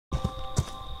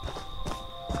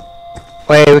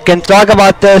Wait, we can talk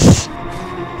about this.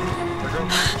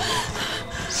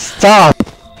 Stop.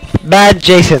 Bad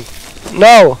Jason.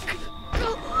 No.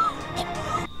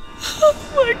 Oh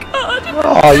my god.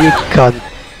 Oh, you cunt.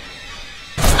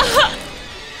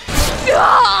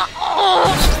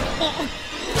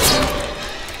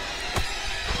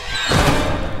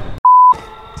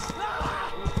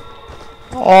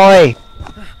 Oi.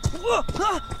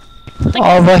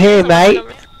 Over here, mate.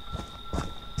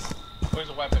 Where's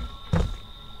a weapon?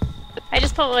 I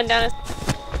just put one down.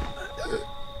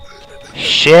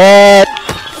 Shit.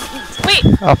 Wait.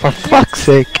 Oh, for fuck's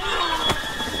sake.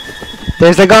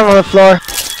 There's a gun on the floor.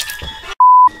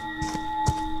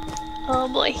 Oh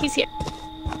boy, he's here.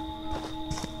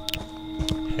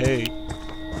 Hey.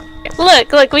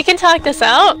 Look, we can talk this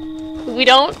out. We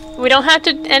don't have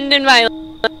to end in violence.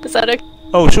 Is that okay?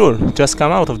 Oh, sure. Just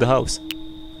come out of the house.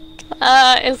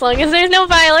 As long as there's no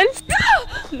violence.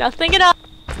 Nothing at all.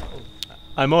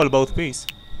 I'm all about peace.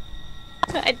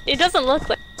 It doesn't look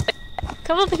like a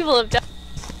couple of people have died.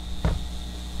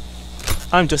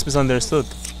 I'm just misunderstood.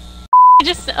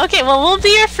 Okay, well, we'll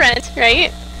be your friend,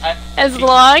 right? As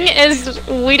long as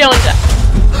we don't die.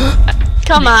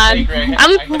 Come on.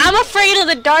 I'm afraid of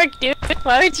the dark, dude.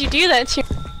 Why would you do that to me?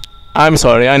 I'm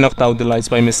sorry, I knocked out the lights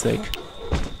by mistake.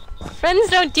 Friends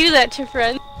don't do that to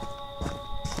friends.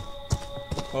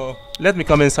 Oh, let me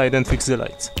come inside and fix the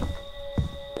lights.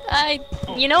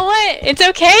 You know what? It's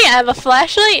okay. I have a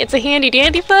flashlight. It's a handy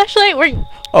dandy flashlight.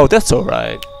 Oh, that's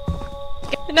alright.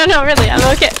 No, really, I'm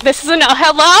okay. This is a no.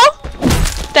 Hello?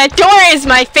 That door is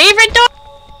my favorite door.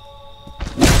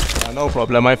 No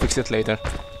problem, I fix it later.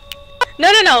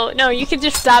 No, you can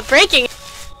just stop breaking it.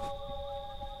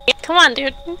 Come on,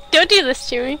 dude. Don't do this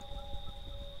to me.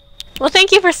 Well,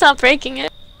 thank you for stop breaking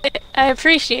it. I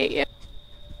appreciate you.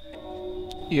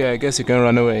 Yeah, I guess you can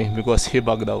run away, because he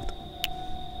bugged out.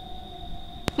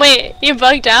 Wait, you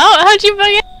bugged out? How'd you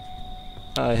bug out?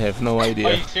 I have no Are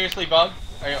idea. you seriously bugged?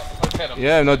 Let's hit him.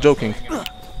 Yeah, I'm not joking.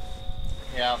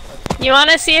 Yeah. You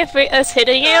wanna see if us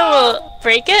hitting you will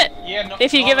break it? Yeah, no,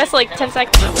 If you give us like 10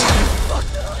 seconds.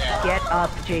 Get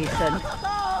up, Jason.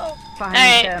 Find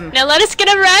Alright, them. now let us get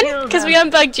a run, because we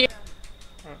unbugged you.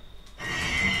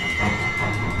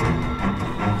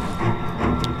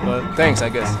 But thanks, I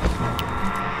guess.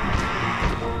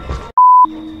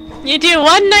 You do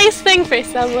one nice thing for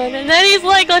someone, and then he's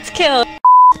like, let's kill him.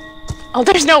 Oh,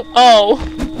 there's no- oh.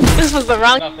 This was the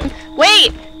wrong- Nothing.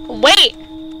 Wait!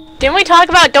 Didn't we talk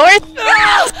about doors?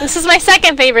 This is my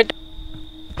second favorite.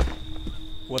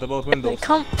 What about windows?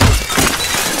 Come.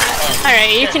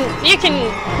 Alright, you can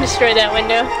destroy that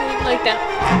window. Like that.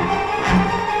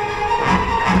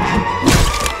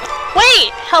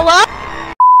 Wait! Hello?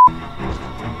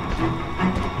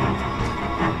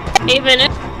 8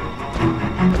 minutes.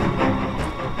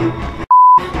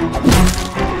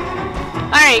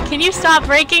 Alright, can you stop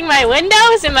breaking my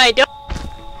windows and my door?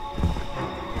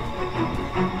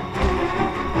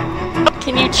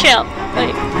 Can you chill?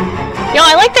 Like, yo,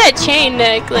 I like that chain,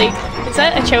 Nick. Like, is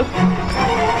that a choke?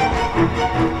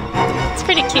 It's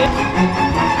pretty cute.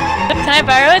 Can I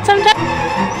borrow it sometime?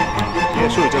 Yeah,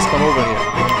 sure, just come over here.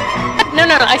 No,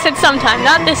 I said sometime,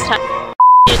 not this time.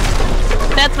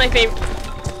 That's my favorite.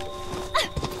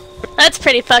 That's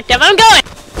pretty fucked up. I'm going!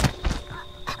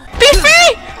 Be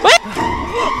free! What?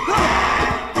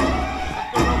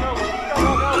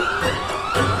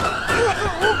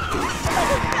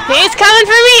 He's coming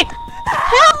for me!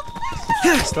 Help!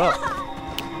 Stop.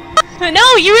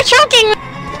 No, you were choking me!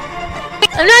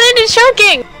 I'm not into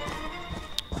choking!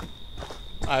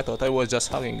 I thought I was just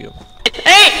hugging you.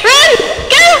 Hey, run!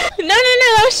 Go! No,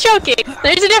 I was choking.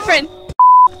 There's a difference.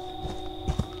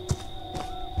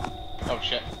 Oh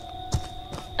shit.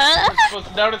 You're supposed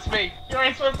to notice me. You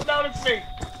ain't supposed to notice me.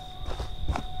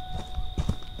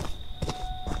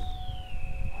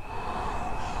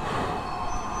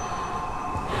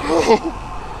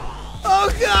 Oh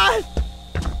god!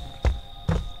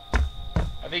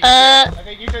 I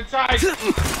think he's inside.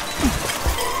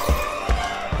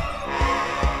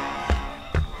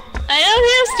 I don't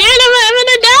have stamina, I'm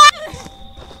gonna die!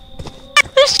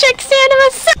 This chick's stamina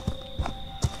sucks!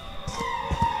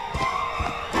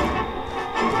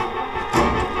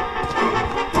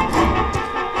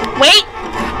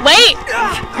 Wait!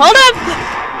 Hold up!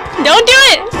 Don't do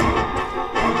it!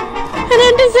 I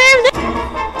don't deserve it!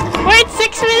 We're at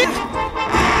 6 minutes!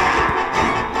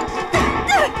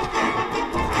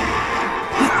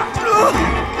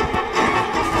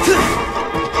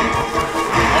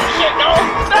 Shit, no!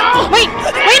 Wait,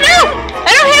 no!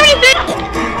 I don't have anything!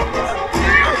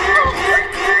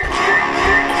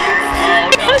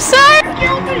 I'm sorry!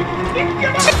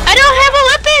 I don't have a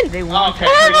weapon! want okay,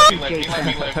 to let me live, live. He let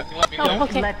me live. He let me Oh, live.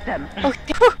 okay. let them.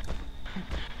 Okay.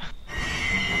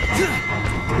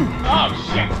 Oh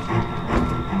shit.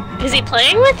 Is he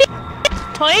playing with you?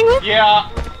 Toying with? Yeah,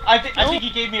 I think he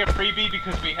gave me a freebie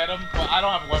because we hit him, but I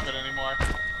don't have a weapon anymore.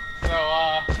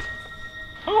 So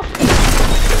whew.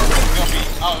 It's gonna be,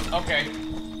 oh, okay.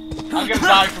 I'm gonna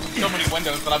die from so many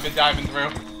windows that I've been diving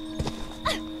through.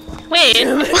 Wait.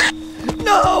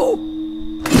 No!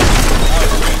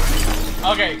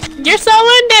 Oh, okay. You're so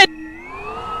wounded.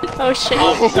 Oh shit.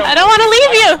 Oh, so- I don't want to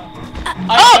leave you.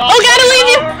 Oh, gotta leave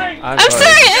you. I'm I'm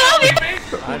sorry. I love you.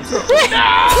 I'm sorry.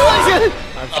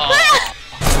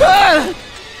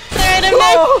 Sorry, I'm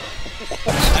not. I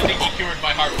think he cured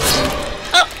my heart.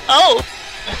 Oh.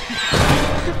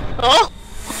 Oh.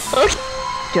 Okay.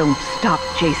 Don't stop,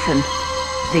 Jason.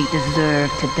 They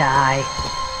deserve to die.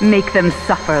 Make them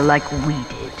suffer like we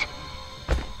did.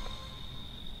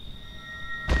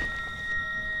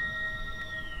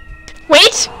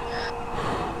 Wait.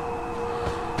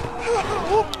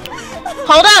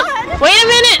 Hold up. Wait a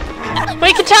minute.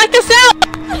 We can talk this out.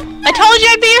 I told you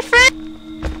I'd be your friend.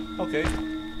 Okay.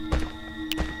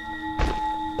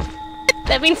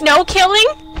 That means no killing.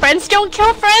 Friends don't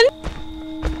kill friends.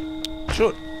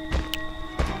 Sure.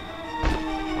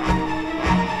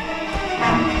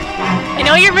 I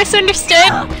know you're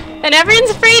misunderstood, and everyone's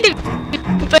afraid of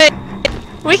you, but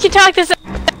we can talk this out.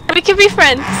 We can be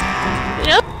friends. You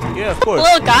know? Yeah, of course.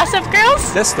 Little gossip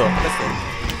girls? Let's talk. Let's talk.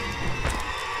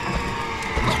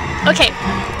 Okay.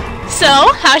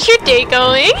 So, how's your day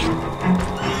going?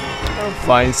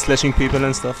 Fine, slashing people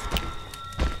and stuff.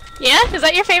 Yeah? Is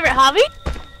that your favorite hobby?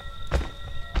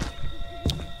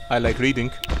 I like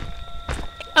reading.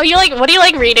 Oh, what do you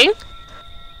like reading?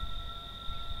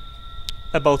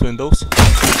 About Windows.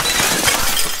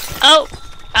 Oh.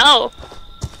 Oh.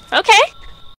 Okay.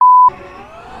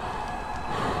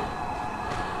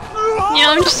 Yeah,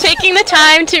 I'm just taking the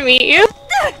time to meet you.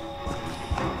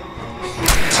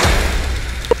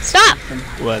 Stop!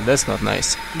 Well, that's not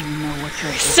nice. You know what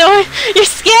you're So, you're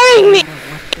scaring me!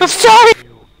 I'm sorry!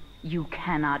 You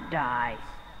cannot die.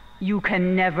 You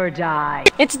can never die.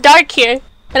 It's dark here,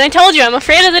 and I told you I'm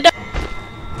afraid of the dark.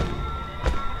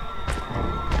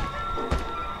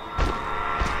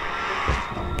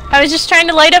 I was just trying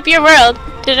to light up your world.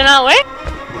 Did it not work?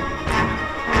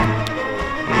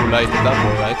 You light it up,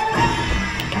 alright?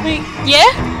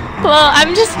 Yeah? Well,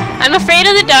 I'm afraid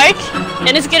of the dark,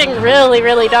 and it's getting really,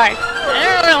 really dark.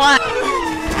 I don't know why.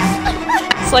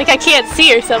 It's like I can't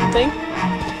see or something.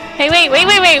 Hey, wait.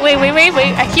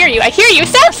 I hear you.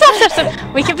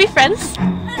 Stop. We can be friends.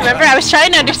 Remember, I was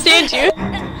trying to understand you.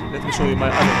 Let me show you my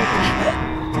other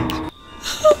weapon.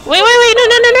 Wait,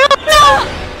 no.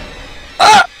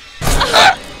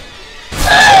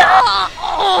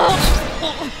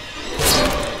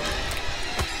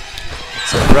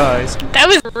 Surprise! That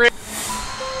was.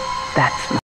 That's